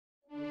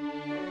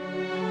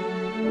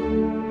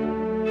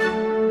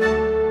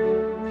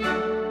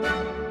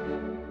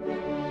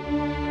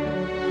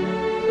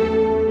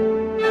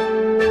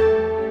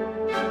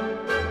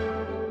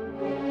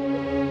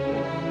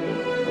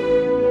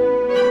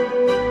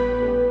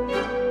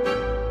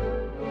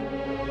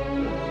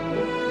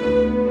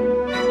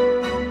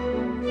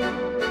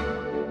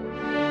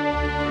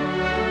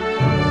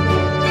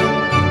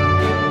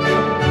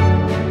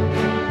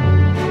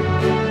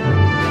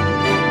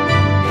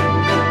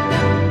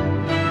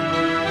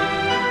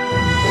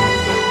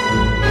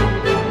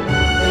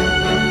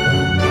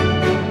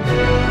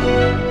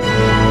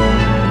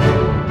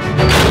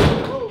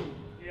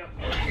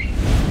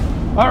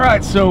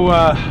So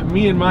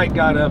me and Mike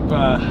got up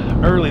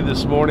early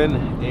this morning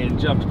and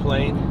jumped a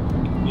plane,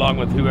 along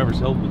with whoever's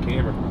holding the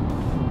camera.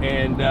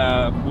 And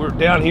we're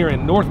down here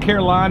in North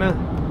Carolina,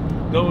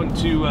 going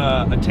to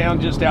a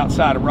town just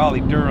outside of Raleigh,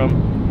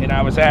 Durham. And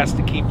I was asked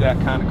to keep that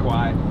kind of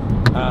quiet.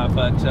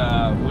 But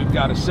we've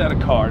got a set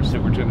of cars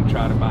that we're going to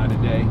try to buy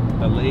today.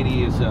 A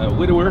lady is a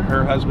widower.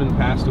 Her husband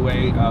passed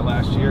away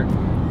last year.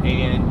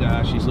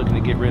 And she's looking to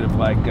get rid of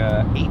like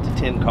 8 to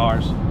 10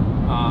 cars.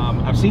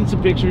 I've seen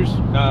some pictures.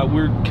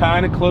 We're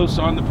kind of close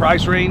on the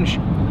price range.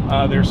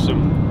 There's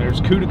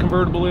Cuda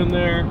convertible in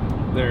there.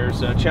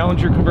 There's a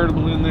Challenger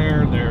convertible in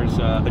there. There's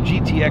a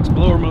GTX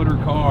blower motor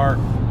car,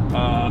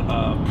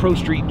 a Pro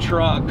Street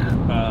truck,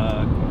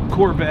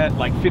 Corvette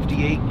like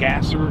 58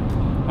 gasser,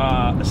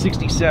 a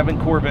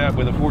 67 Corvette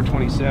with a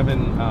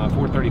 427,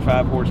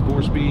 435 horse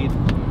 4-speed,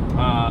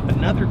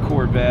 another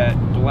Corvette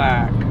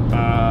black.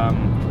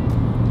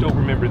 Don't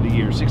remember the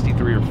year,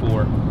 63 or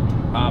 4.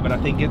 But I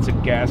think it's a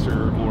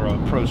gasser or a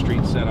Pro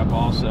Street setup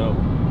also.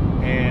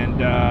 And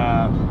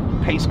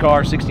pace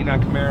car,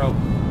 69 Camaro.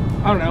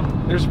 I don't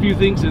know, there's a few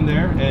things in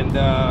there,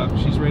 and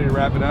she's ready to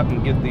wrap it up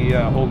and get the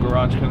whole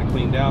garage kind of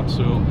cleaned out.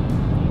 So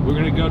we're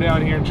gonna go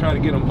down here and try to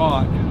get them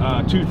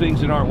bought. 2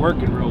 things that aren't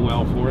working real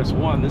well for us.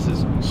 One, this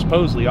is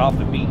supposedly off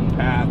the beaten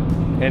path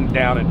and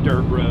down a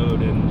dirt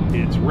road, and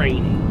it's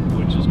raining,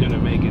 which is gonna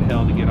make it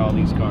hell to get all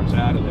these cars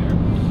out of there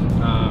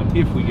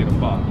if we get them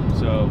bought.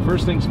 So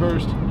first things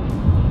first,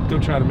 go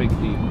try to make a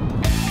deal.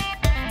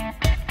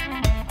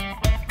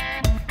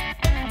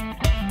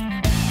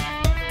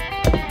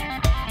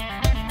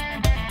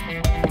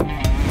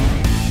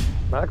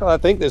 Michael, I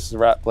think this is the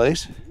right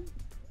place.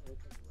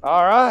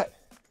 All right.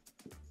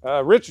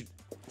 Richard.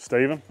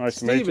 Steven, nice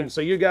to meet you.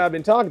 So you're the guy I've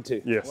been talking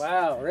to. Yes.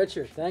 Wow,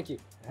 Richard, thank you.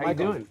 How you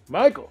doing?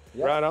 Michael.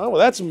 Yep. Right on. Well,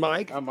 that's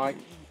Mike. I'm Mike.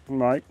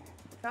 Mike.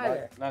 Hi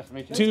there. Nice to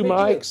meet you. 2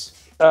 Mikes.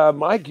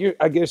 Mike,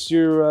 I guess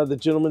you're the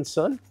gentleman's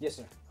son? Yes,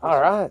 sir. All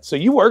right. So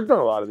you worked on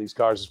a lot of these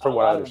cars, from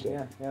what I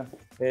understand. Yeah.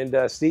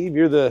 And Steve,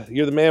 you're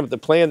the man with the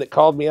plan that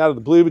called me out of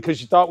the blue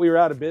because you thought we were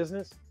out of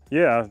business?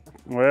 Yeah,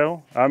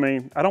 well, I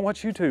mean, I don't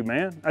want you to,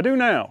 man. I do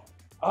now.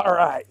 All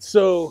right.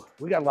 So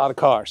we got a lot of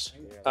cars.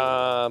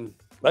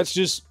 Let's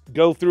just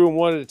go through them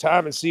one at a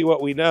time and see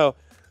what we know.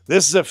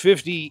 This is a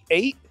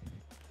 58?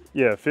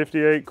 Yeah,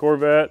 58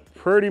 Corvette,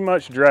 pretty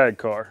much drag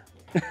car.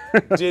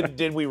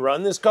 Did we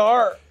run this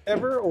car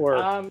ever,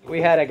 or? We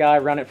had a guy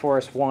run it for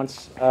us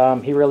once.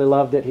 He really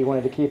loved it. He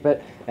wanted to keep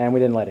it, and we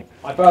didn't let him.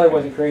 My father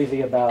wasn't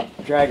crazy about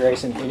drag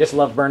racing. He just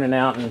loved burning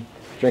out and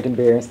drinking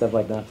beer and stuff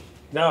like that.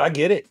 No, I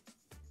get it.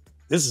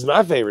 This is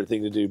my favorite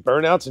thing to do,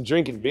 burnouts and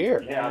drinking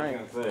beer. Yeah, I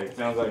was gonna say, it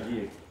sounds like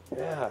you.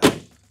 Yeah.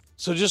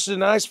 So just a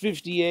nice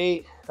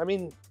 58. I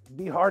mean, it'd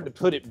be hard to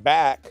put it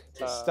back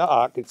to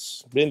stock.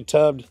 It's been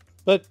tubbed.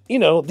 But, you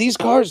know, these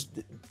cars,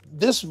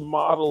 this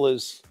model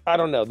is, I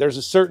don't know, there's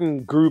a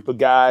certain group of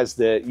guys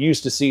that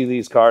used to see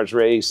these cars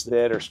race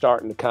that are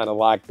starting to kind of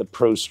like the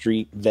Pro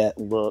Street vet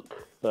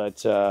look.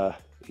 But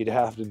you'd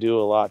have to do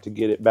a lot to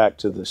get it back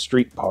to the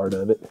street part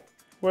of it.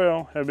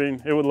 Well, I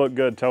mean, it would look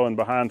good towing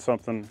behind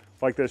something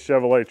like this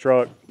Chevrolet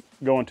truck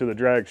going to the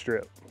drag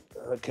strip.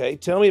 Okay,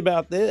 tell me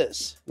about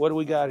this. What do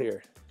we got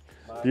here?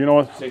 Do you know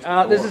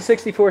what? This is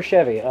 64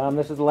 Chevy.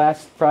 This is the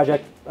last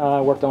project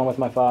I worked on with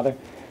my father.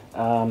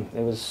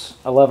 It was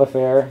a love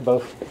affair,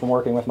 both from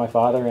working with my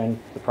father and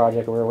the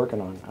project we were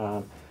working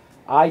on.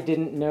 I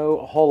didn't know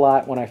a whole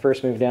lot when I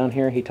first moved down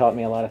here. He taught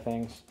me a lot of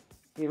things.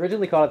 He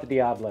originally called it the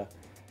Diablo.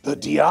 The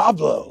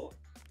Diablo.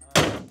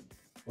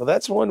 Well,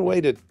 that's one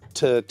way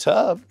to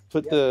tub.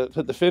 Put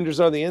the fenders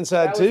on the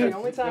inside too. That was the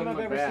only time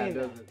I've ever seen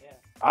that.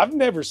 I've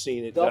never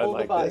seen it done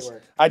like this.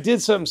 Work. I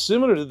did something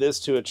similar to this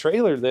to a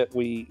trailer that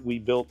we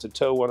built to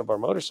tow one of our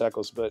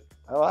motorcycles, but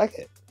I like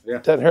it. Yeah.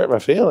 It doesn't hurt my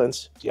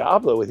feelings.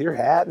 Diablo, with your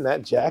hat and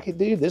that jacket,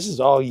 dude, this is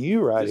all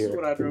you right here. This is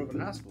what I drove in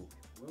high school.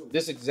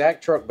 This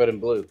exact truck, but in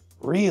blue.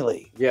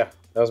 Really? Yeah,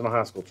 that was my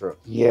high school truck.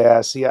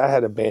 Yeah, see, I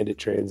had a Bandit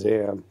Trans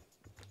Am.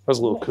 It was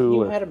a little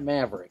cooler. You had a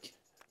Maverick.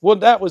 Well,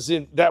 that was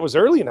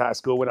early in high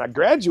school. When I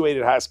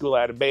graduated high school, I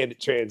had a Bandit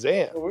Trans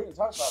Am. Well, we didn't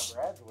talk about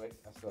graduating.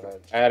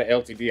 I had an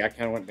LTD. I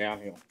kind of went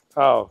downhill.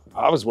 Oh,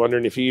 I was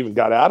wondering if you even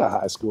got out of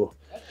high school.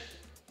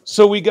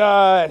 So we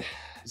got,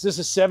 is this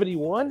a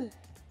 71?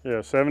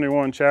 Yeah,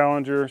 71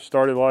 Challenger.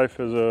 Started life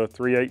as a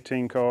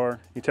 318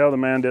 car. You tell the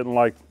man didn't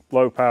like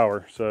low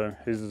power, so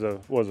he's a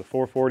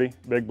 440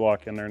 big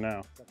block in there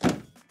now.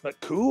 But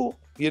cool,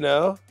 you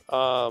know.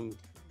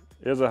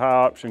 It's a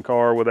high option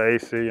car with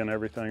AC and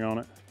everything on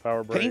it.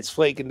 Power brake. Paint's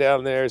flaking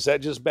down there. Is that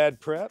just bad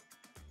prep?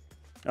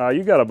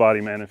 You got a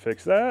body man to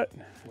fix that.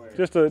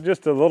 Just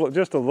a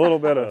little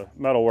bit of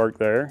metal work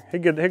there.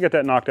 He'll get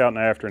that knocked out in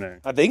the afternoon.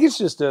 I think it's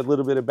just a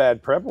little bit of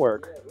bad prep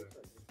work.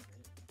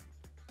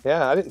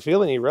 Yeah, I didn't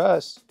feel any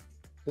rust.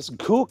 It's a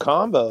cool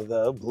combo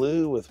though,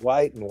 blue with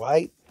white and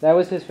white. That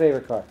was his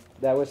favorite car.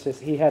 That was his.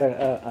 He had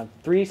a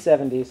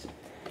 370s,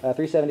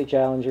 370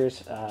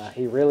 Challengers.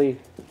 He really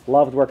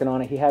loved working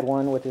on it. He had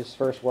one with his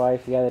first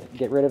wife. He had to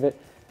get rid of it.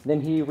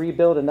 Then he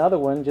rebuilt another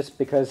one just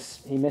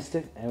because he missed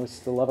it, and it was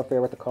the love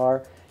affair with the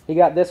car. He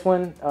got this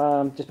one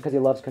just because he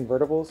loves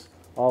convertibles,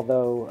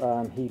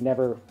 although he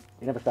never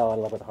fell out of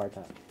love with a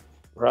hardtop.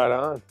 Right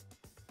on.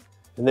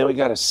 And then we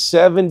got a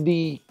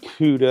 70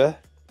 CUDA,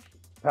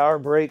 power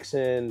brakes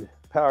and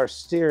power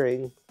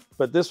steering.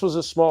 But this was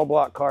a small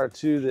block car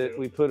too that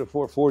we put a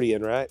 440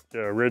 in, right?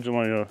 Yeah,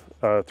 originally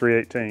a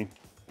 318.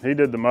 He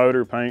did the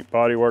motor, paint,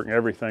 bodywork, and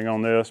everything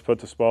on this, put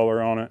the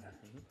spoiler on it.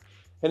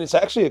 And it's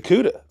actually a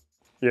CUDA.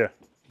 Yeah.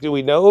 Do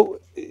we know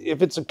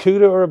if it's a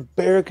CUDA or a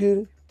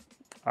Barracuda?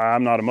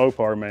 I'm not a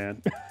Mopar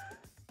man.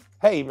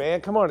 Hey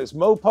man, come on, it's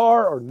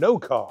Mopar or no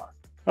car?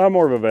 I'm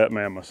more of a vet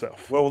man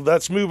myself. Well,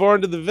 let's move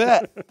on to the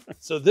vet.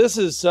 So this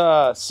is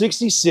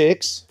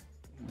 66.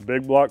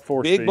 Big block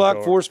 4-speed Big block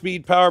car.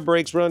 4-speed, power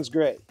brakes, runs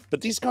great. But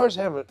these cars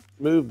haven't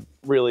moved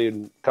really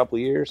in a couple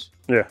of years.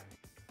 Yeah.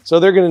 So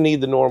they're gonna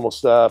need the normal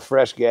stuff,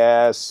 fresh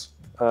gas,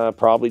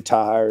 probably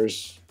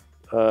tires,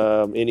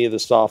 any of the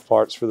soft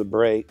parts for the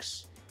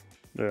brakes.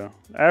 Yeah.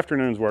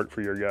 Afternoons work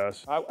for your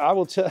guys. I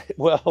will tell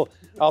well,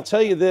 I'll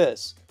tell you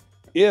this.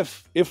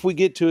 If we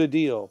get to a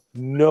deal,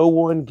 no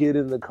one get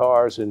in the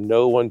cars and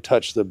no one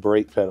touch the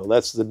brake pedal.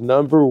 That's the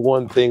number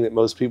one thing that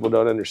most people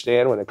don't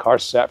understand when a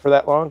car's sat for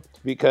that long.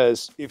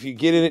 Because if you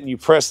get in it and you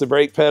press the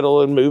brake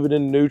pedal and move it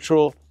in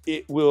neutral,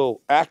 it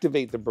will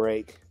activate the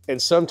brake, and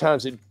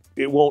sometimes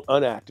it won't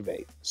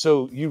unactivate.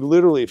 So you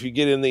literally, if you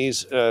get in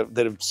these that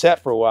have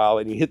sat for a while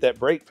and you hit that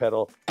brake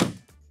pedal,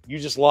 you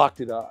just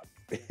locked it up.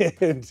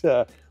 And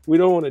we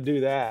don't want to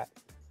do that.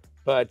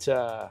 But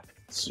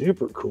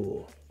super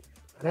cool.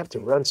 I'd have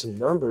to run some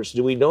numbers.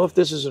 Do we know if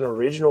this is an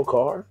original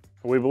car?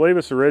 We believe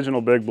it's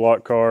original big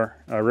block car,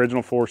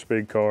 original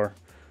 4-speed car.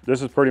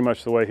 This is pretty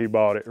much the way he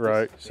bought it,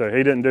 right? So he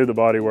didn't do the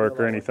body work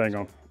or anything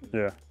on,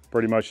 yeah,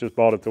 pretty much just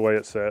bought it the way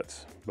it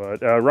sets.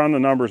 But run the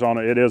numbers on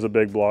it, it is a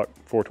big block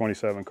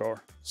 427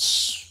 car.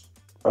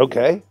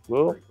 Okay,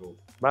 well,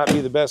 might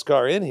be the best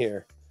car in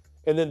here.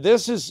 And then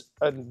this is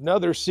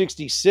another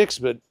 66,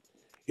 but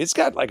it's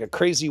got like a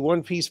crazy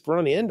one-piece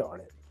front end on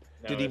it.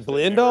 No, Did he it's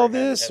blend never all had the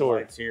this, or?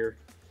 headlights here,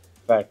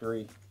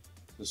 factory.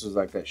 This is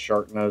like that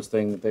shark nose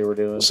thing that they were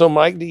doing. So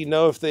Mike, do you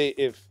know if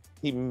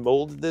he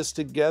molded this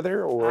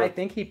together, or? I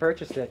think he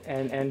purchased it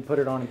and put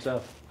it on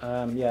himself.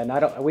 Yeah,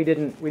 and we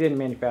didn't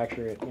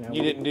manufacture it. You know,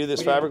 You didn't do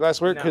this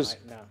fiberglass work? No,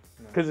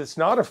 Because it's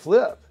not a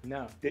flip.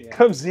 no. It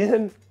comes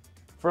in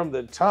from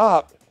the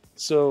top,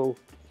 so.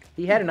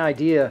 He had an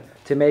idea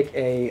to make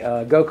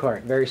a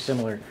go-kart very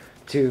similar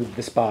to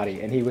this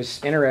body, and he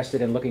was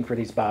interested in looking for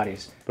these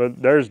bodies. But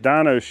there's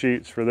dyno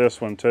sheets for this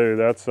one too.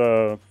 That's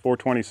a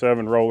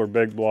 427 roller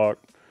big block,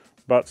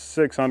 about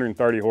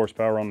 630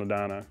 horsepower on the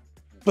dyno.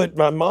 But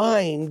my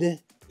mind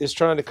is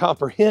trying to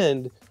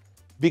comprehend,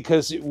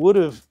 because it would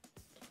have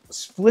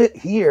split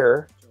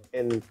here,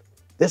 and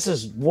this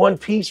is one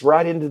piece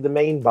right into the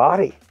main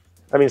body.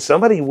 I mean,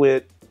 somebody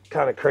went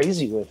kind of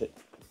crazy with it.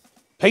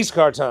 Pace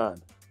car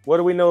time. What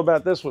do we know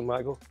about this one,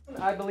 Michael?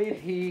 I believe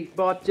he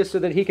bought just so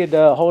that he could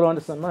hold on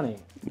to some money.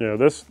 Yeah,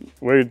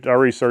 I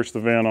researched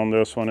the VIN on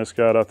this one. It's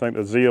got, I think,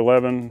 the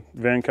Z11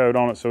 VIN code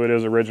on it, so it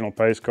is original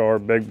pace car,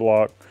 big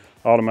block,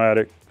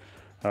 automatic.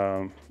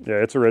 Yeah,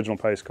 it's original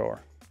pace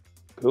car.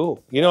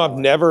 Cool. You know, I've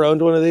never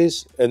owned one of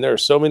these, and there are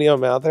so many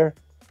of them out there.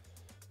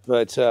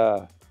 But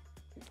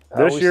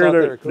this year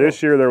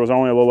there was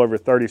only a little over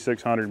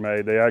 3,600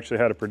 made. They actually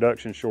had a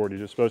production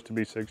shortage. It's supposed to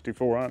be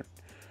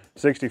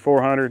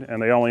 6,400,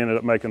 and they only ended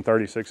up making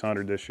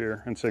 3,600 this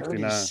year and 69.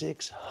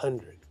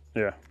 3,600.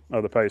 Yeah,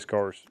 of the pace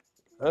cars.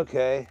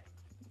 Okay.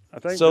 I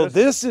think so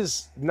this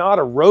is not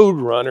a road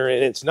runner,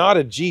 and it's not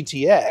a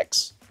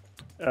GTX.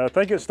 I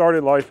think it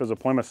started life as a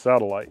Plymouth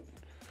Satellite.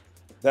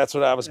 That's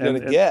what I was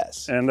going to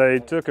guess. And they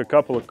took a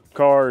couple of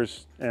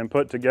cars and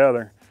put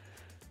together,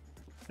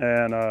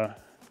 and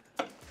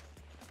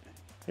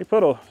he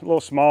put a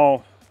little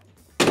small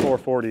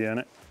 440 in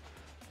it.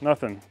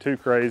 Nothing too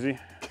crazy.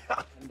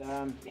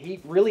 And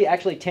he really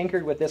actually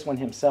tinkered with this one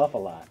himself a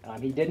lot.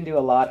 He didn't do a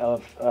lot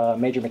of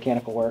major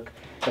mechanical work,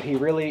 but he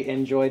really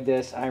enjoyed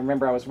this. I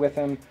remember I was with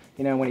him,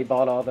 you know, when he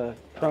bought all the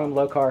chrome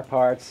low car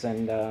parts,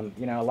 and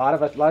you know, a lot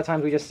of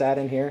times we just sat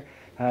in here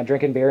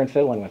drinking beer and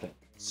fiddling with it.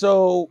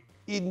 So,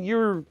 in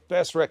your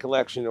best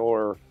recollection,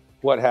 or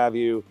what have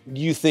you, do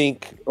you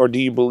think, or do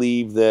you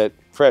believe that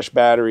fresh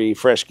battery,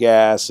 fresh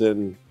gas,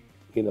 and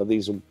you know,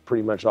 these will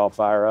pretty much all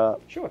fire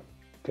up? Sure.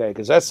 Okay,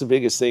 because that's the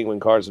biggest thing when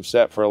cars have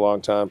sat for a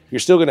long time. You're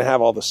still going to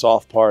have all the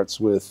soft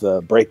parts with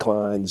brake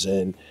lines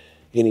and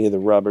any of the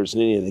rubbers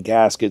and any of the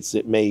gaskets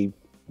that may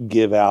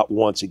give out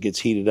once it gets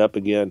heated up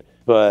again.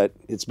 But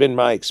it's been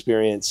my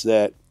experience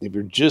that if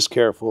you're just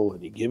careful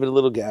and you give it a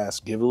little gas,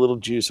 give it a little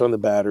juice on the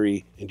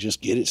battery, and just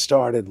get it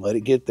started, let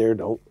it get there,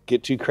 don't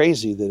get too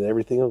crazy, then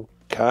everything will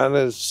kind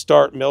of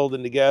start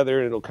melding together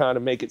and it'll kind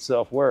of make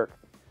itself work.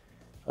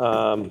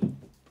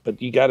 But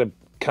you got a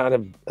kind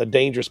of a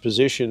dangerous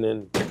position,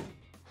 and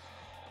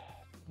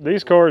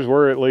these cars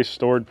were at least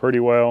stored pretty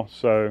well,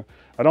 so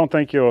I don't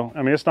think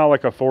I mean, it's not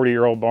like a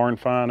 40-year-old barn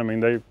find. I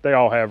mean, they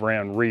all have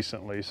ran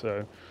recently,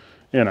 so,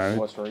 you know.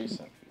 What's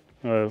recent?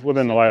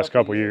 Within the last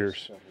couple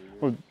years.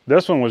 Well,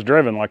 this one was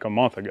driven like a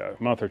month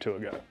or two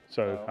ago,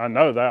 so I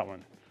know that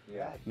one.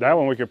 That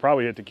one we could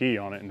probably hit the key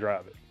on it and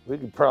drive it. We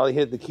could probably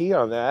hit the key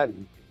on that.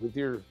 And with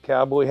your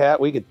cowboy hat,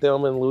 we could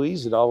Thelma and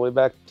Louise it all the way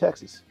back to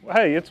Texas. Well,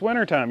 hey, it's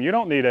wintertime. You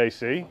don't need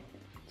AC.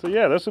 So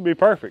yeah, this would be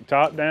perfect.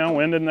 Top down,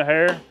 wind in the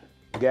hair.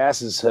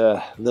 Gas is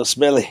a little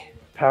smelly.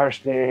 Power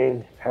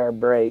steering, power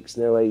brakes,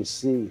 no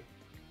AC.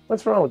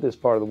 What's wrong with this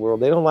part of the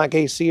world? They don't like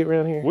AC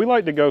around here? We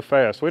like to go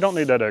fast. We don't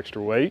need that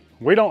extra weight.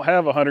 We don't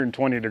have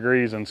 120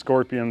 degrees and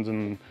scorpions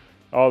and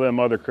all them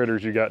other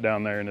critters you got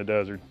down there in the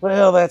desert.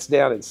 Well, that's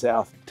down in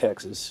South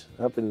Texas.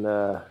 Up in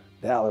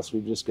Dallas,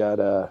 we've just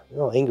got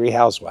angry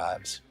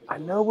housewives. I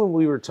know when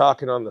we were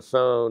talking on the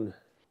phone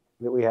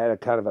that we had a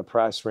kind of a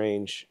price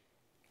range.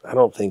 I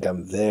don't think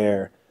I'm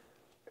there.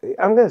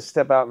 I'm going to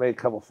step out and make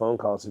a couple phone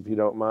calls if you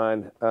don't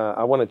mind.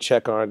 I want to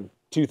check on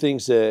two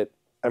things that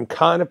I'm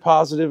kind of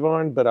positive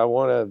on, but I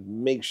want to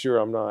make sure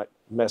I'm not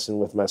messing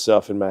with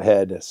myself in my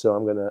head. So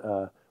I'm going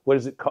to, what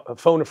is it called?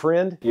 Phone a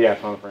friend? Yeah,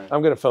 phone a friend.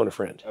 I'm going to phone a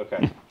friend.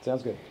 Okay.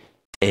 Sounds good.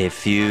 A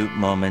few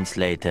moments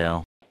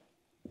later.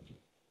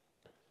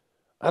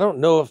 I don't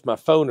know if my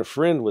phone a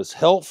friend was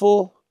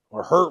helpful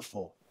or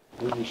hurtful.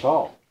 Who did you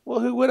call? Well,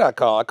 who would I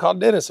call? I call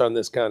Dennis on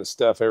this kind of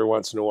stuff every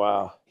once in a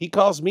while. He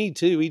calls me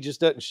too. He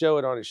just doesn't show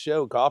it on his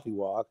show, Coffee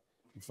Walk.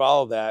 You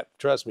follow that.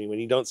 Trust me, when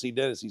you don't see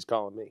Dennis, he's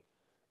calling me.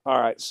 All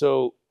right,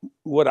 so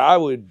what I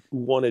would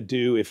want to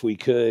do if we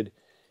could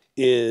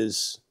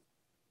is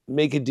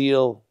make a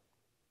deal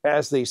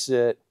as they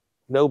sit,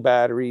 no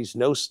batteries,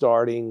 no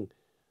starting,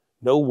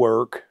 no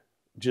work,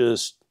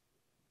 just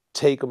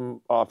take them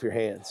off your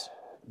hands.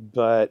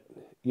 But,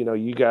 you know,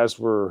 you guys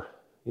were,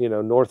 you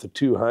know, north of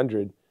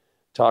 200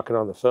 talking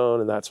on the phone,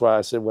 and that's why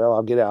I said, well,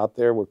 I'll get out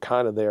there. We're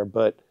kind of there,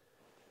 but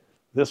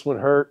this one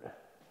hurt,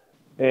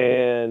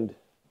 and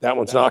that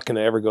one's not going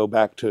to ever go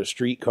back to a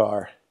street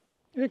car.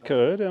 It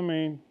could. I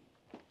mean,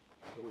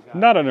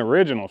 not an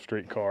original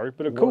street car,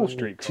 but a cool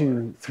street car.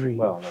 2, 3,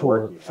 Well,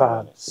 4,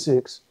 5,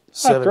 6, I'd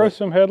 7. throw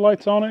some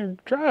headlights on it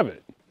and drive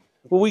it.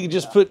 Well, we could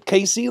just put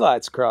KC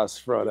lights across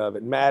the front of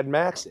it, Mad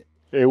Max it.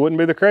 It wouldn't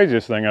be the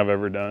craziest thing I've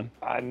ever done.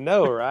 I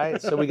know,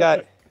 right? So we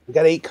got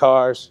 8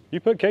 cars. You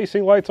put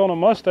KC lights on a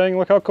Mustang,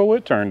 look how cool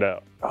it turned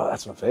out. Oh,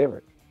 that's my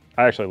favorite.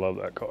 I actually love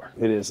that car.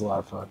 It is a lot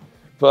of fun.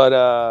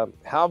 But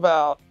how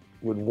about,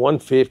 would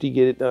 150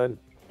 get it done?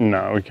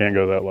 No, we can't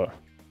go that low.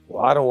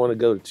 Well, I don't want to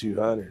go to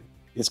 200.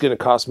 It's going to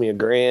cost me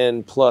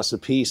 $1,000 plus a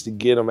piece to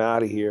get them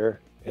out of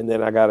here. And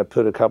then I got to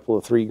put a couple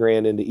of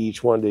 $3,000 into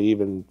each one to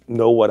even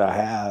know what I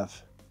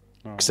have,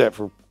 except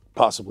for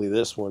possibly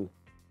this one.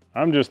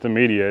 I'm just the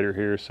mediator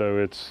here, so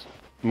it's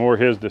more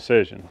his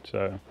decision.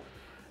 So,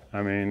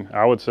 I mean,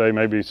 I would say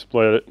maybe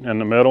split it in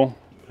the middle.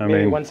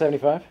 Maybe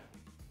 175?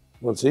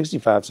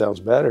 165 sounds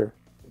better,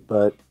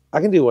 but I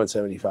can do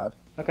 175.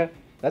 Okay,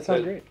 that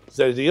sounds great. Is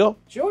that a deal?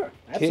 Sure,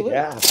 absolutely.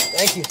 Yeah.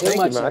 Thank you. Thank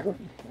much, you, sir. Michael.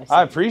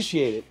 I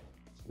appreciate it.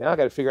 Now I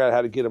got to figure out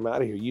how to get them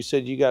out of here. You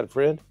said you got a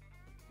friend?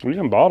 We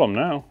can bought them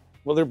now.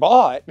 Well, they're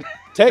bought.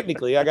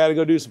 Technically, I got to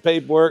go do some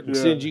paperwork and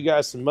send you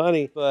guys some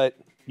money, but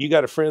you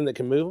got a friend that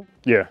can move them?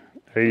 Yeah,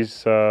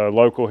 he's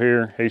local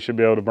here. He should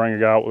be able to bring a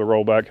guy out with a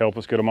rollback, help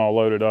us get them all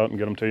loaded up and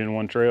get them to you in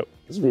one trip.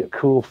 This would be a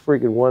cool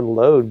freaking one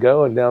load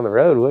going down the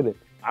road, wouldn't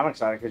it? I'm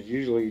excited because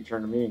usually you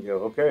turn to me and go,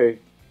 okay,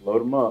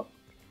 load them up.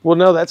 Well,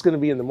 no, that's going to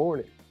be in the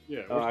morning.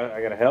 Yeah. Oh, I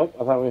got to help?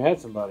 I thought we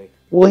had somebody.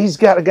 Well, he's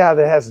got a guy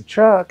that has a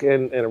truck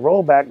and a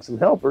rollback and some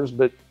helpers,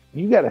 but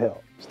you got to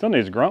help. Still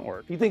needs grunt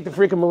work. You think the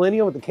freaking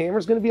millennial with the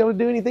camera's going to be able to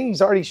do anything?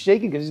 He's already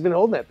shaking because he's been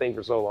holding that thing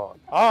for so long.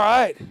 All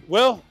right.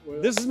 Well,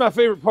 this is my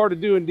favorite part of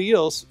doing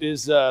deals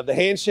is the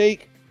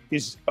handshake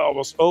is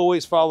almost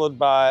always followed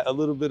by a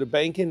little bit of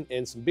banking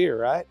and some beer,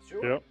 right?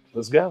 Sure. Yep.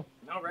 Let's go.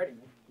 All righty.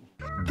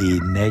 The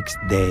next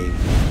day.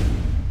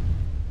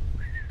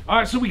 All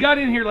right, so we got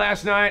in here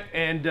last night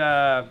and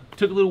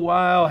took a little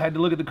while, had to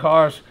look at the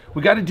cars.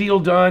 We got a deal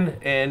done,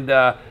 and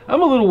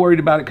I'm a little worried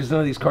about it because none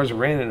of these cars have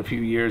ran in a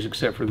few years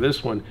except for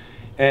this one.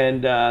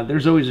 And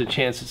there's always a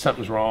chance that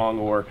something's wrong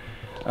or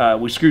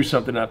we screw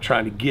something up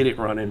trying to get it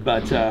running.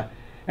 But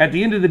at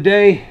the end of the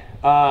day,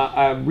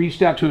 I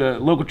reached out to a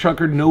local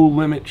trucker, No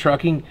Limit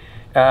Trucking,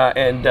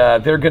 and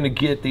they're going to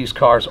get these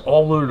cars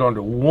all loaded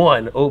onto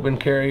one open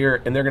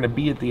carrier, and they're going to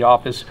be at the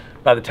office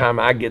by the time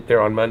I get there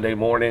on Monday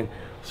morning.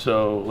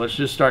 So let's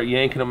just start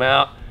yanking them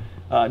out.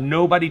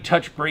 Nobody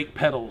touch brake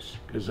pedals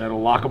because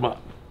that'll lock them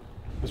up.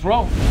 Let's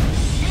roll.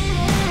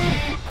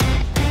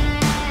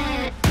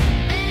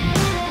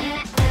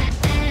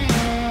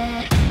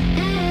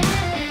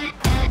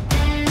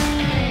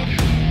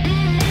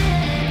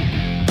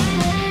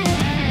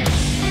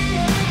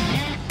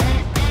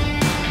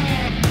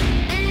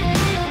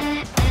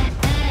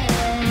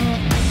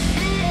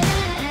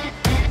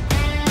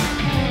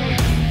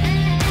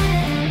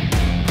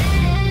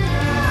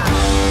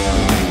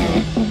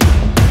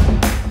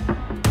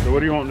 So what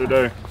do you want to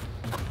do?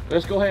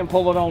 Let's go ahead and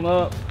pull it on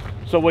up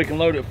so we can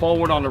load it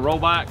forward on the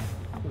rollback.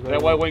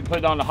 That way we can put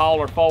it on the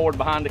hauler forward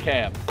behind the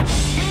cab.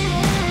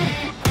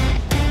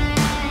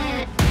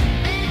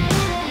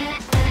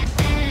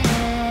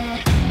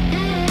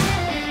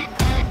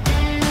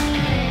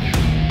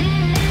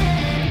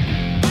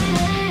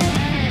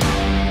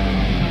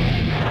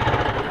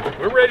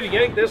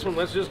 take this one.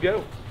 Let's just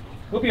go.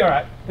 We'll be all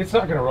right. It's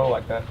not gonna roll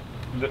like that.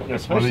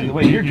 That's Especially the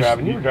way you're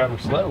driving. You were driving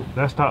slow.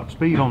 That's top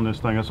speed on this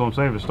thing. That's what I'm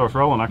saying. If it starts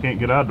rolling, I can't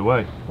get out of the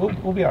way.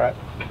 We'll be all right.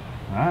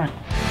 All right.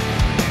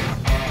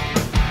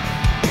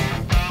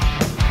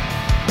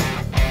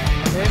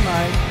 Hey,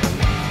 Mike.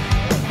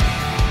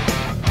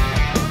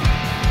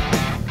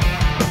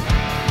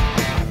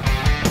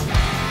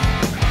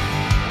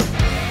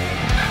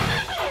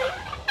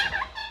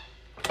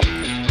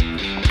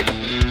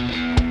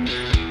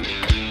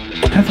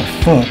 What the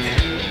fuck?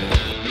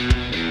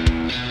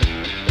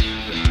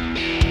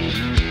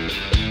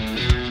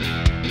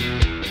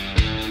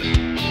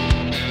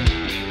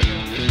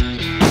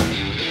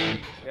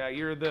 Yeah,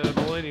 you're the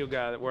millennial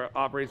guy that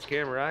operates the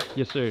camera, right?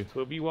 Yes, sir.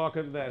 So if you walk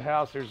up to that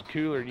house, there's a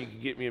cooler and you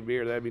can get me a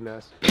beer. That'd be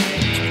nice.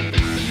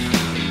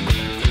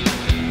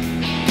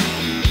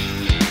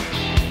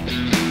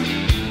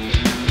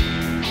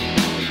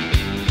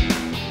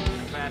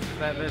 Fastest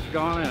that's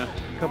gone in a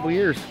couple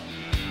years.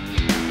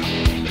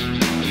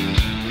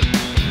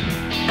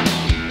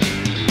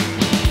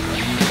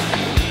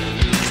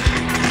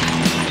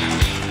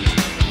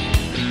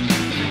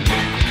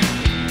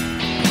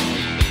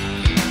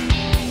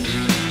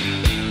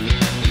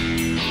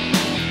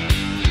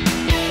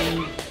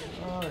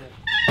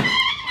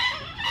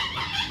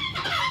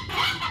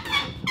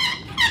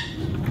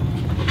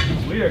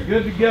 We are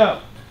good to go.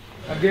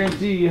 I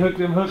guarantee you hook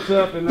them hooks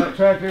up in that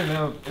tractor and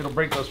it'll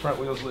break those front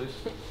wheels loose.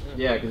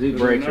 Yeah, because these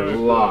brakes are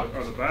locked.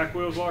 Are the back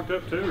wheels locked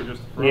up too, or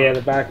just the front? Yeah,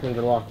 the back ones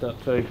are locked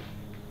up too.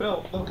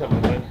 Well, they'll come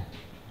in then.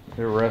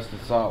 They're rusted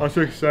I solid. was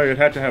going to say, it'd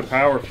have to have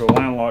power for the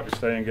land lock to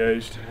stay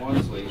engaged.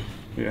 One sleeve.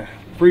 Yeah,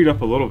 freed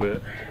up a little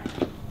bit.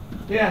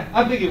 Yeah,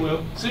 I think it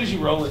will. As soon as you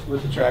roll it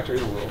with the tractor,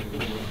 it'll roll.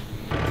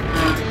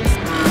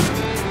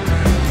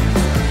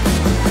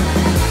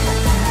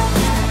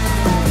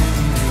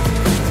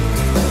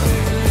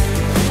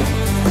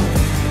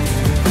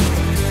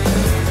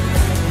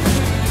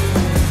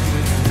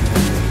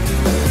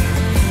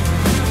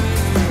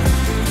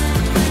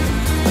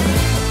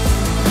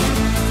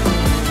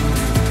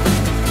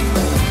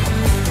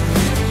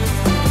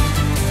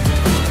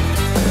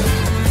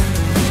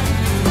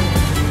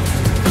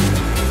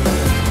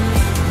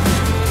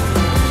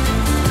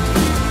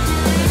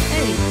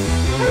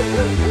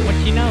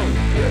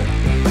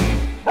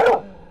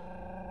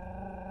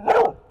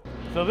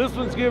 So this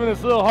one's giving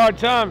us a little hard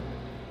time.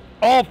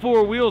 All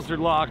four wheels are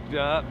locked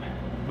up,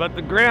 but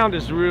the ground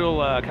is real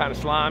kind of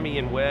slimy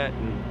and wet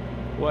and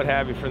what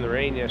have you from the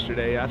rain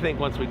yesterday. I think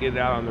once we get it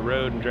out on the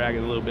road and drag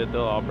it a little bit,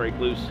 they'll all break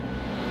loose.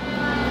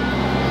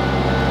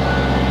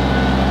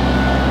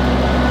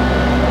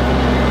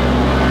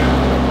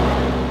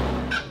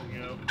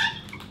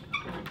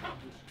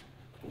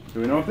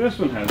 Do we know if this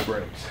one has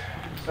brakes?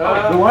 The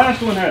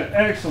last one had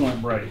excellent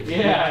brakes.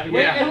 Yeah,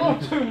 a little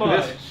too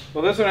much.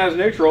 Well, this one has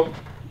neutral.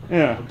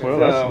 Yeah,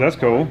 well, that's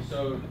cool.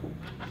 So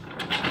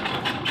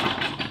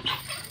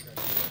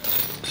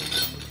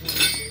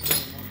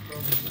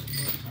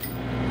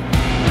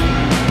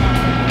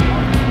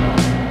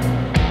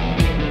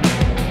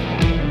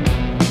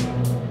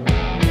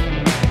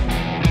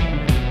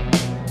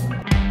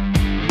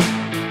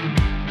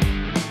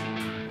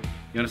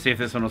you want to see if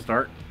this one will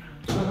start?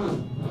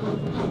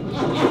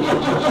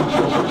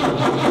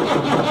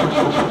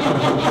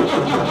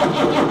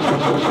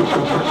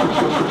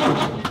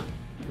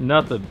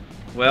 Nothing.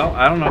 Well,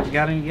 I don't know if you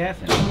got any gas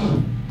in it.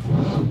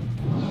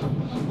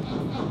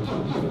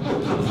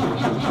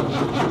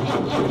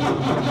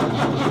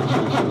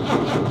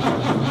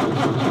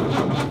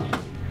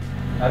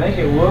 I think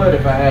it would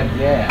if I had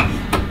gas.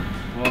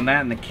 Well,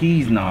 that and the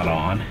key's not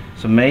on,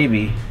 so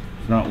maybe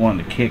it's not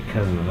wanting to kick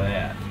because of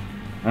that.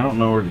 I don't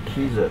know where the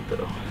key's at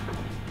though.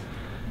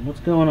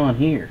 What's going on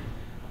here?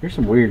 There's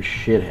some weird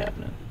shit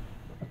happening.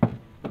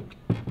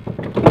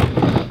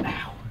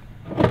 Ow.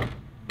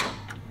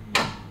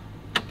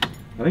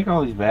 I think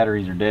all these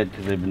batteries are dead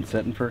because they've been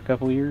sitting for a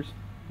couple of years.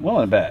 Well,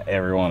 I bet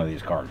every one of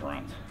these cars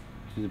runs.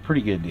 Which is a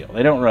pretty good deal.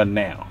 They don't run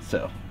now,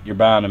 so you're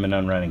buying them in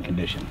unrunning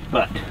condition,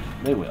 but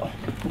they will.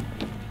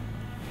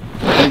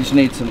 I just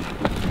need some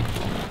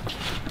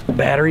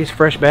batteries,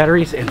 fresh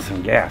batteries, and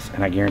some gas,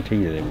 and I guarantee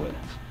you they would.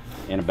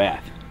 And a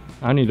bath.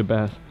 I need a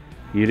bath.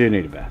 You do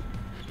need a bath.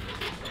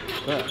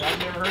 But I've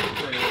never heard it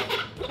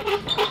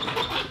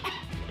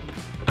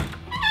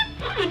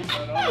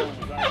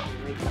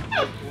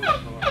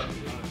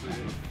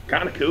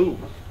kind of cool.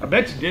 I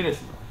bet you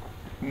Dennis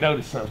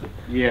noticed something.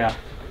 Yeah.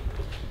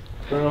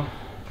 Well,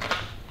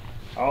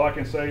 all I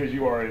can say is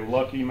you are a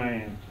lucky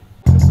man.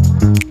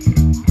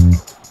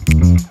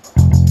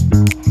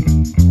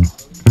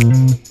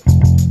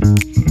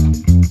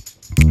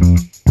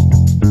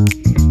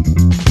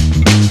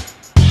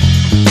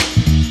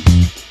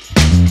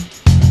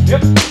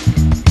 Yep.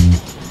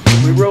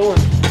 We're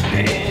rolling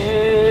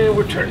and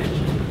we're turning.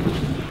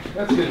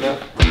 That's good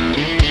enough.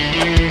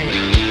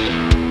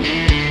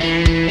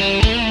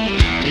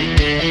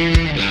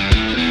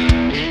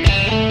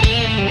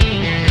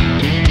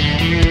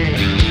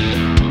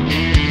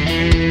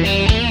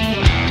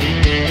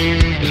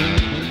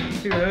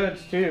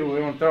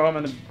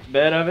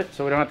 bed of it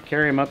so we don't have to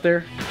carry them up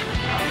there.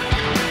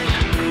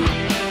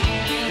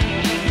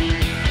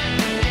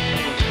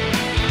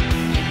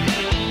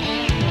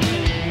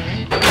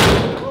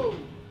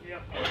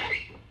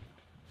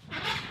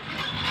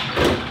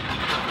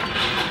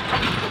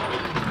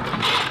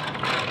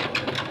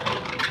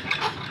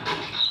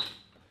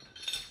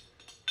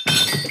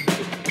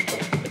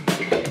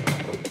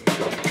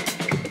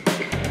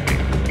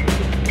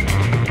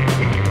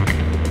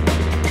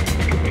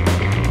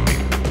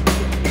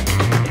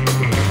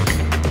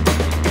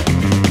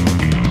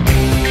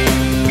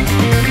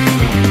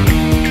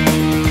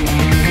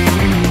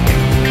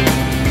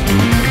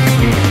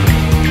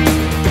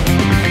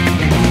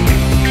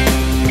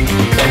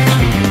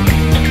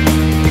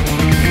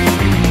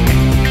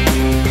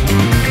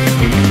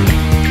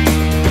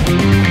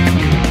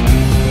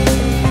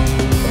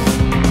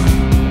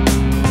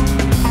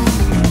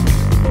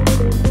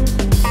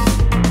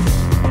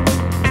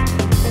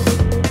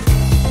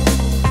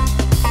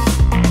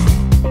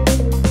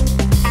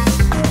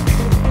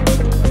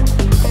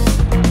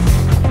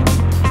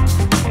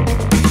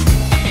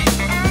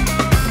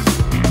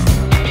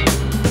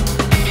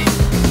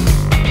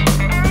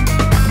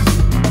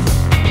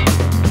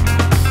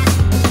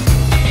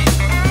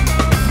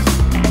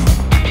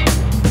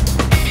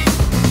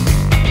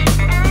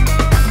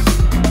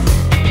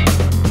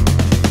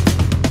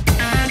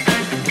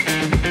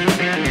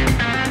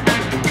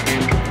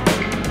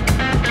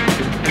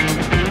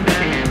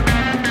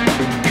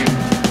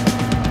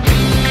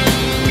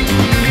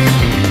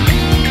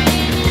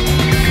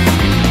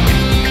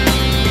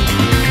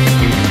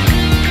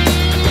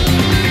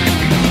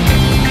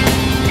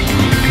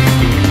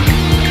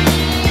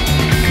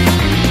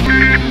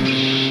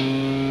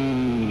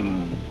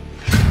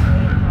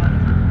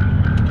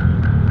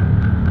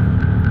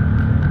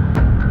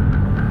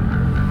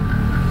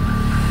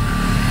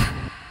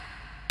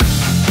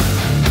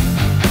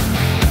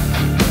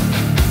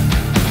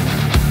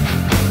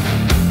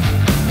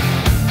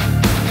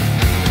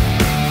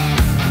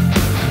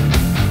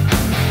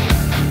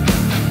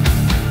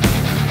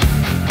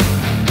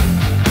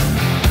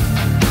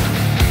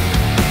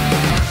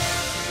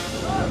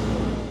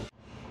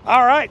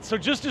 All right, so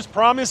just as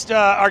promised,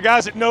 our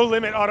guys at No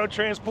Limit Auto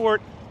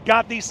Transport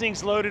got these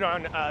things loaded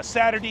on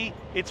Saturday.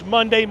 It's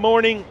Monday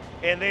morning,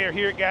 and they are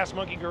here at Gas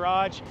Monkey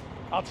Garage.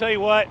 I'll tell you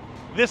what,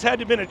 this had to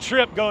have been a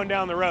trip going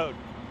down the road.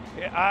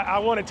 I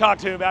want to talk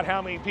to him about how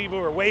many people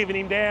were waving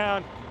him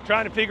down,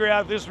 trying to figure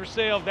out if this is for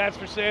sale, if that's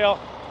for sale.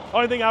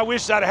 Only thing I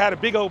wish I'd have had a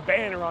big old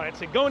banner on it,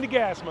 said, going to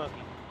Gas Monkey.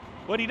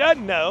 What he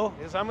doesn't know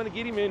is I'm going to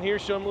get him in here,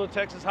 show him a little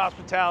Texas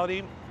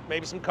hospitality,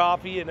 maybe some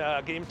coffee, and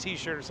get him a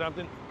t-shirt or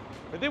something.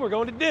 But then we're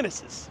going to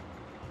Dennis's.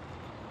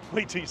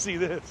 Wait till you see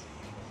this.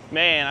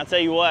 Man, I tell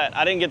you what,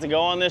 I didn't get to go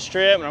on this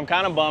trip, and I'm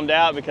kind of bummed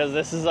out because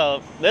this is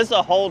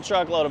a whole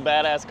truckload of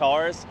badass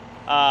cars.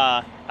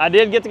 I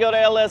did get to go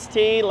to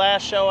LST,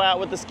 last show out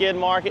with the skid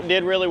market,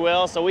 did really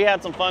well, so we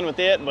had some fun with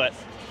it, but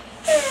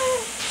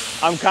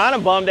I'm kind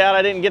of bummed out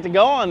I didn't get to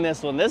go on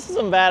this one. This is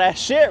some badass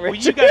shit, Richard. Well,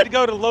 you got to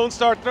go to Lone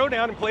Star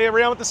Throwdown and play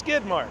around with the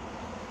skid mark.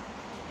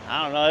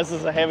 I don't know, this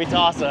is a heavy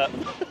toss-up.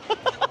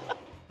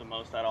 The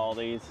most out of all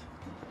these.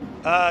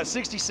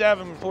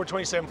 67,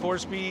 427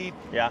 4-speed.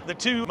 Yeah. The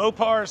two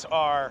Mopars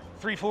are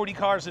 340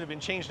 cars that have been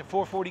changed to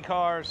 440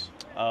 cars.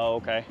 Oh,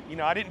 okay. You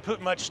know, I didn't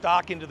put much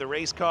stock into the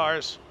race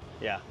cars.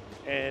 Yeah.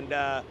 And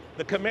the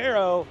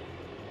Camaro,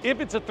 if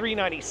it's a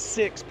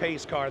 396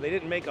 pace car, they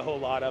didn't make a whole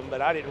lot of them,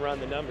 but I didn't run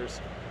the numbers,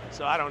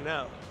 so I don't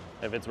know.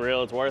 If it's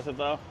real, it's worth it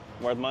though?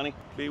 Worth money?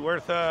 Be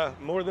worth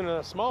more than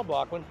a small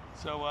block one.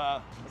 So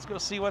let's go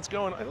see what's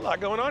going on. A lot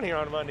going on here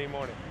on a Monday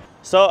morning.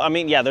 So, I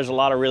mean, yeah, there's a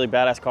lot of really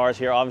badass cars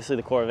here. Obviously,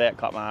 the Corvette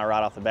caught my eye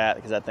right off the bat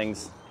because that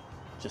thing's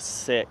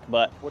just sick,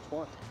 but... Which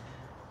one?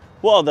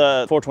 Well,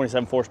 the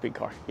 427 4-speed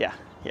car, yeah,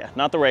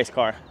 not the race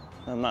car.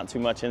 I'm not too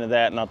much into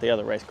that, not the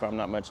other race car, I'm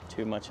not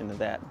too much into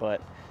that,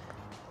 but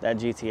that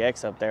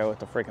GTX up there with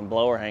the freaking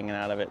blower hanging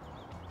out of it,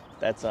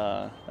 that's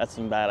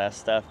some badass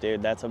stuff,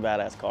 dude. That's a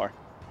badass car.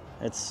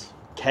 It's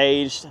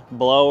caged,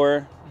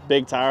 blower,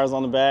 big tires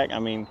on the back. I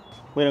mean,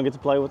 we don't get to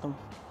play with them.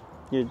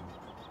 You're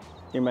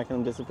making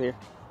them disappear.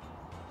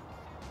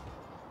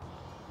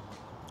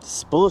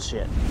 It's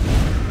bullshit.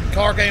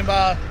 Car came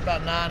by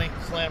about 90,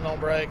 slammed on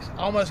brakes,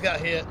 almost got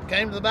hit,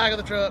 came to the back of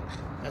the truck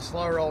and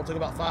slow rolled, took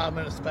about 5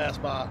 minutes to pass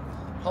by.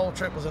 Whole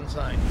trip was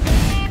insane.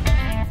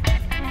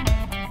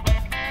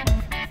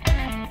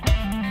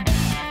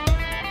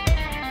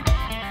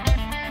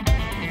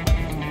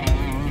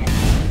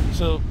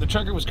 So the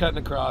trucker was cutting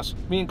across.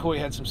 Me and Coy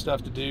had some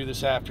stuff to do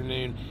this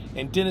afternoon,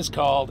 and Dennis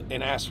called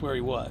and asked where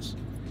he was.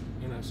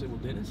 And I said, well,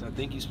 Dennis, I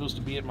think he's supposed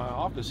to be at my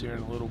office here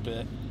in a little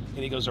bit.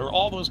 And he goes, are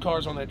all those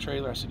cars on that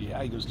trailer? I said,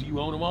 yeah. He goes, do you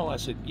own them all? I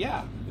said,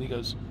 yeah. And he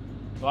goes,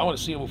 well, I want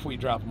to see them before you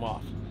drop them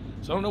off.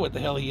 So I don't know what the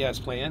hell he has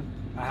planned.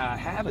 I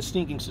have a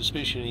stinking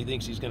suspicion he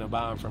thinks he's going to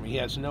buy them from me. He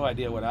has no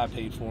idea what I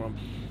paid for them.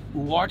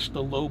 Watch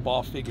the low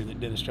ball figure that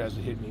Dennis tries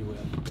to hit me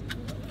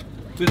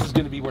with. This is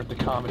going to be worth the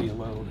comedy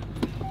alone.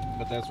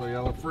 But that's why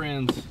y'all are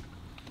friends. Just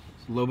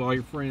lowball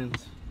your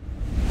friends.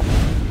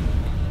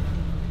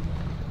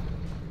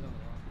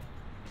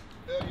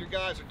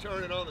 guys are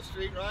turning on the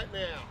street right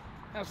now.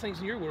 How's things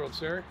in your world,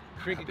 sir?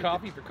 Drinking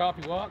coffee for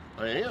Coffee Walk?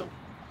 I am.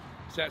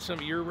 Is that some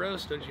of your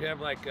roast? Don't you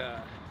have like the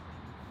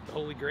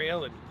Holy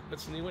Grail and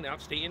what's the new one?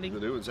 Outstanding?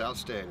 The new one's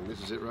outstanding.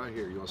 This is it right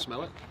here. You want to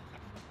smell it?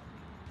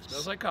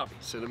 Smells like coffee.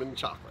 Cinnamon and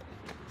chocolate.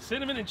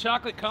 Cinnamon and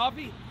chocolate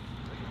coffee?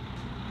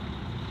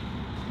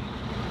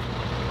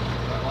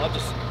 Well, I'll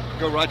just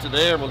go right to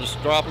there and we'll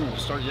just drop them and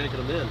start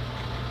yanking them in.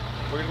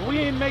 We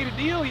ain't made a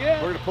deal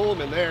yet. We're gonna pull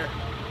them in there.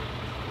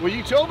 Well,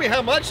 you told me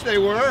how much they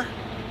were.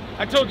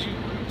 I told you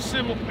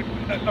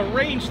a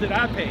range that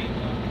I paid.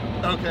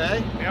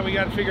 Okay. Now we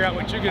got to figure out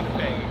what you're gonna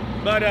pay.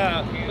 But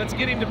let's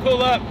get him to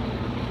pull up.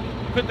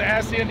 Put the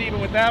ass end even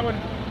with that one.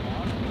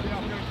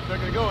 They're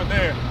gonna go in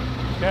there.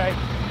 Okay.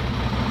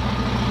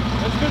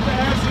 Let's put the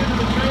ass into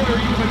the trailer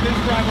even with this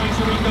driveway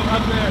so we can go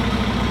up there.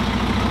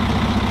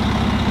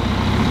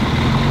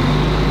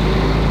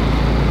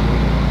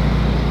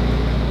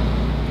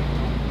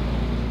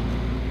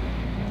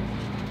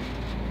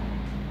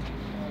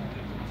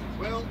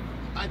 Well,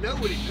 I know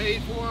what he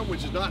paid for them,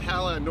 which is not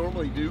how I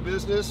normally do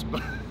business,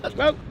 but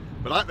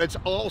it's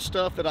all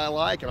stuff that I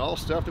like and all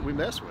stuff that we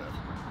mess with.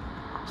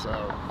 So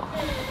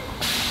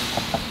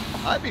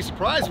I'd be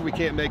surprised if we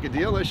can't make a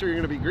deal unless you're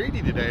going to be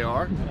greedy today,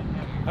 R.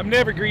 I'm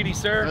never greedy,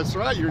 sir. That's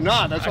right, you're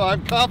not. That's why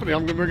I'm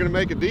confident we're going to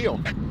make a deal.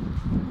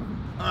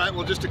 All right,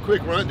 well, just a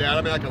quick rundown.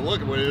 I mean, I can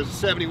look at what it is.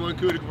 71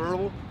 Cuda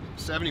convertible,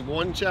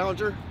 71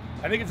 Challenger.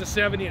 I think it's a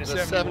 70 and a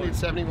 71. 70 and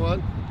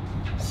 71,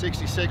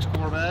 66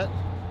 Corvette.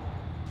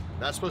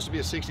 That's supposed to be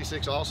a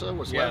 66 also?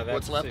 What's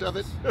left of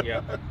it?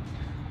 Yeah.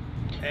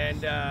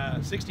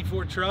 And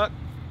 64 truck,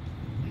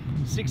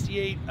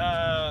 68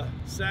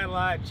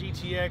 Satellite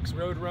GTX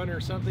Roadrunner or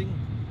something.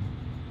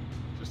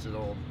 Just an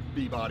old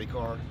B-body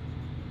car.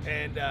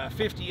 And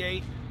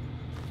 58,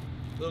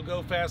 little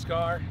go fast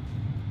car.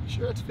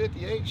 Sure it's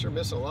 58? Sure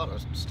missing a lot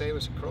of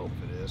stainless and chrome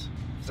if it is.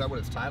 Is that what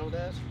it's titled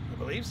as? I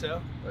believe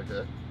so.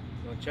 Okay.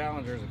 Well,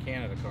 Challenger is a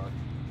Canada car.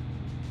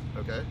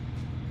 Okay.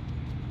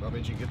 Well, that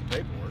means you can get the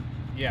paperwork.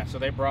 Yeah, so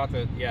they brought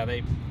the,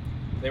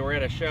 they were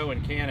at a show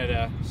in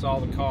Canada, saw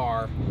the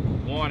car,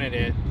 wanted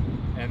it,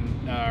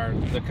 and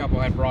the couple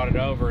had brought it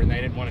over and they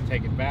didn't want to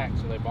take it back,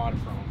 so they bought it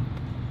from them.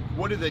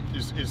 What did they,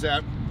 is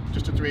that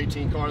just a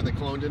 318 car that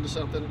cloned into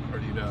something, or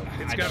do you know?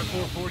 It's got a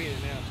 440 in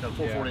it now. It's got a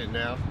 440 in it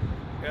now?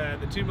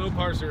 The two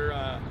Mopars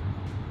are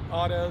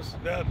autos.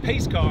 The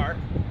pace car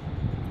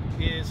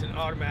is an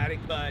automatic,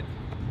 but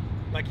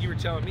like you were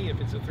telling me, if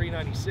it's a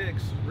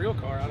 396 real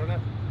car, I don't know.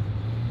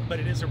 But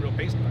it is a real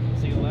pace car.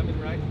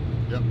 Z11, right?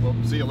 Yep, well,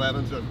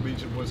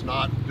 Z11 was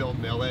not built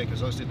in LA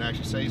because those didn't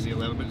actually say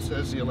Z11, but it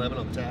says Z11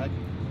 on the tag.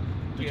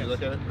 Did you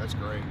look at it? That's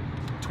great.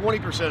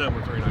 20% of them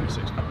are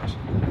 396 cars.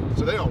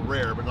 So they are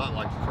rare, but not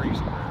like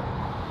crazy rare.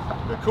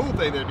 The cool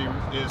thing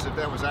is if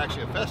that was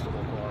actually a festival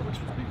car, which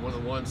would be one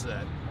of the ones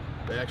that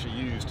they actually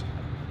used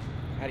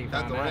How do you at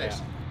find the that race.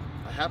 out?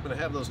 I happen to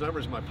have those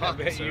numbers in my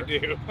pocket, I bet sir. you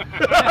do.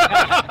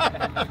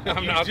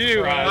 I'm not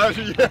surprised.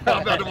 Yeah,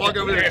 I'm about to walk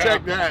over there and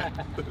check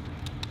that.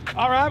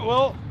 All right,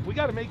 well, we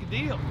got to make a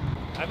deal.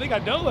 I think I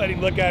don't let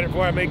him look at it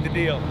before I make the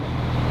deal.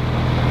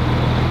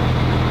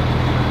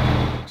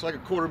 Looks like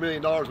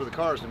 $250,000 worth of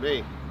cars to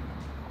me,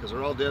 because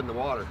they're all dead in the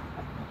water.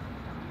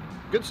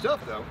 Good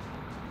stuff, though.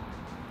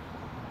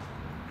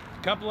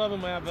 A couple of them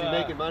have. Is he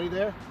making money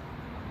there?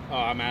 Oh,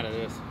 I'm out of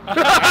this.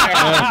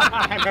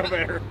 I know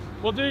better.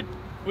 Well, dude,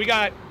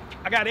 I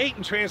got 8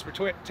 in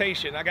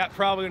transportation. I got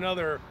probably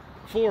another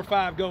 4 or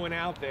 5 going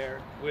out there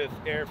with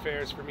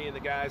airfares for me and the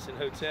guys in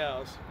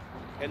hotels,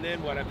 and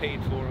then what I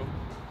paid for them.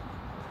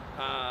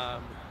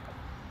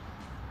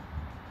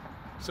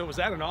 So was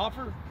that an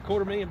offer?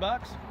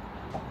 $250,000?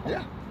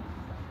 Yeah.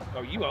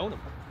 Oh, you own them.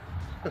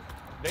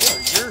 They are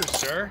yours,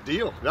 sir.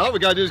 Deal. Now all we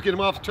gotta do is get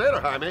them off the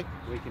trailer, Jaime.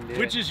 We can do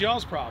Which is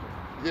y'all's problem.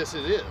 Yes,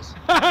 it is.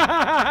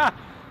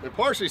 And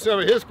partially some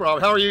of his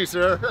problem. How are you,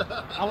 sir?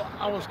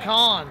 I was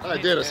conned. Hi,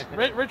 Dennis.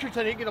 Richard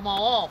said he'd get them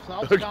all off, so I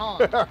was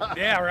conned.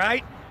 Yeah,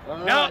 right?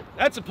 No,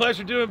 that's a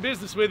pleasure doing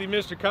business with you,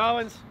 Mr.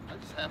 Collins. I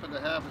just happen to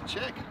have a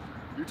check.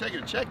 You're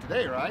taking a check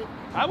today, right?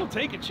 I will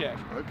take a check.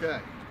 Okay.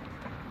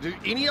 Do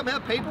any of them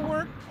have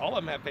paperwork? All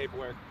of them have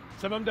paperwork.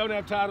 Some of them don't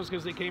have titles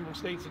because they came from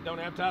states that don't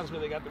have titles, but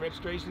they got the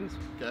registrations.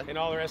 Okay. And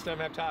all the rest of them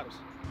have titles.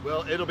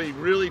 Well, it'll be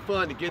really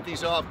fun to get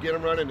these off, get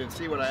them running, and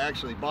see what I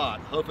actually bought.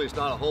 Hopefully it's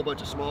not a whole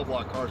bunch of small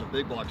block cars with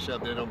big blocks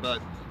shoved in them,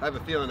 but I have a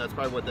feeling that's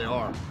probably what they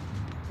are.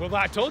 Well,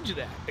 I told you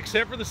that,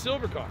 except for the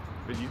silver car.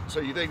 But so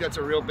you think that's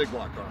a real big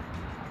block car?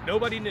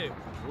 Nobody knew.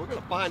 We're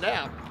gonna find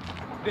out.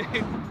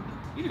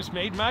 You just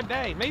made my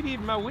day, maybe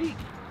even my week.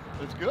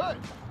 That's good.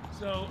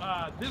 So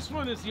this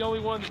one is the only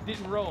one that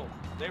didn't roll.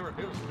 It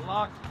was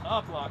locked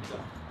up.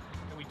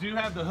 And we do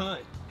have the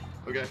hood.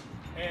 Okay.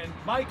 And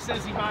Mike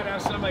says he might have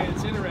somebody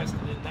that's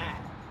interested in that.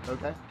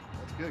 Okay.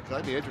 That's good, because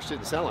I'd be interested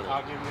in selling it.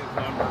 I'll give you his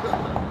number.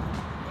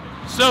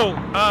 So,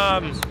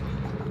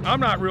 I'm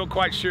not real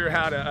quite sure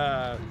how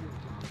to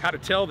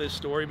tell this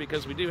story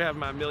because we do have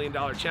my $1 million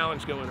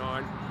challenge going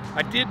on.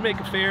 I did make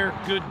a fair,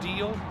 good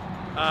deal.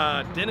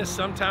 Dennis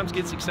sometimes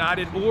gets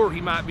excited, or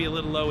he might be a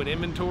little low in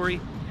inventory.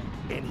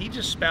 and he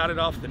just spouted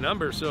off the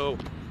number. So,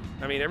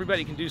 I mean,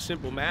 everybody can do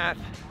simple math.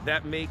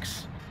 That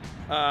makes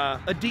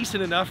a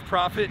decent enough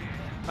profit.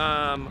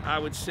 I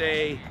would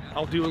say,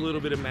 I'll do a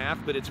little bit of math,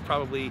 but it's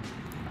probably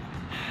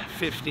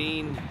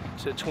 15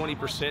 to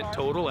 20%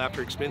 total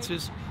after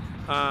expenses,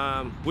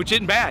 which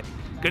isn't bad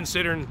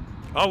considering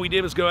all we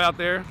did was go out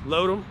there,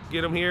 load them,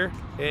 get them here,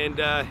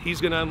 and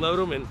he's gonna unload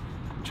them, and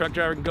the truck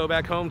driver can go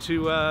back home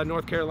to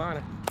North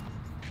Carolina.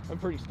 I'm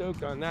pretty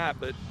stoked on that,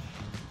 but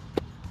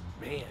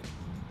man,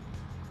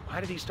 why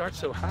did he start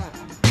so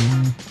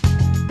high?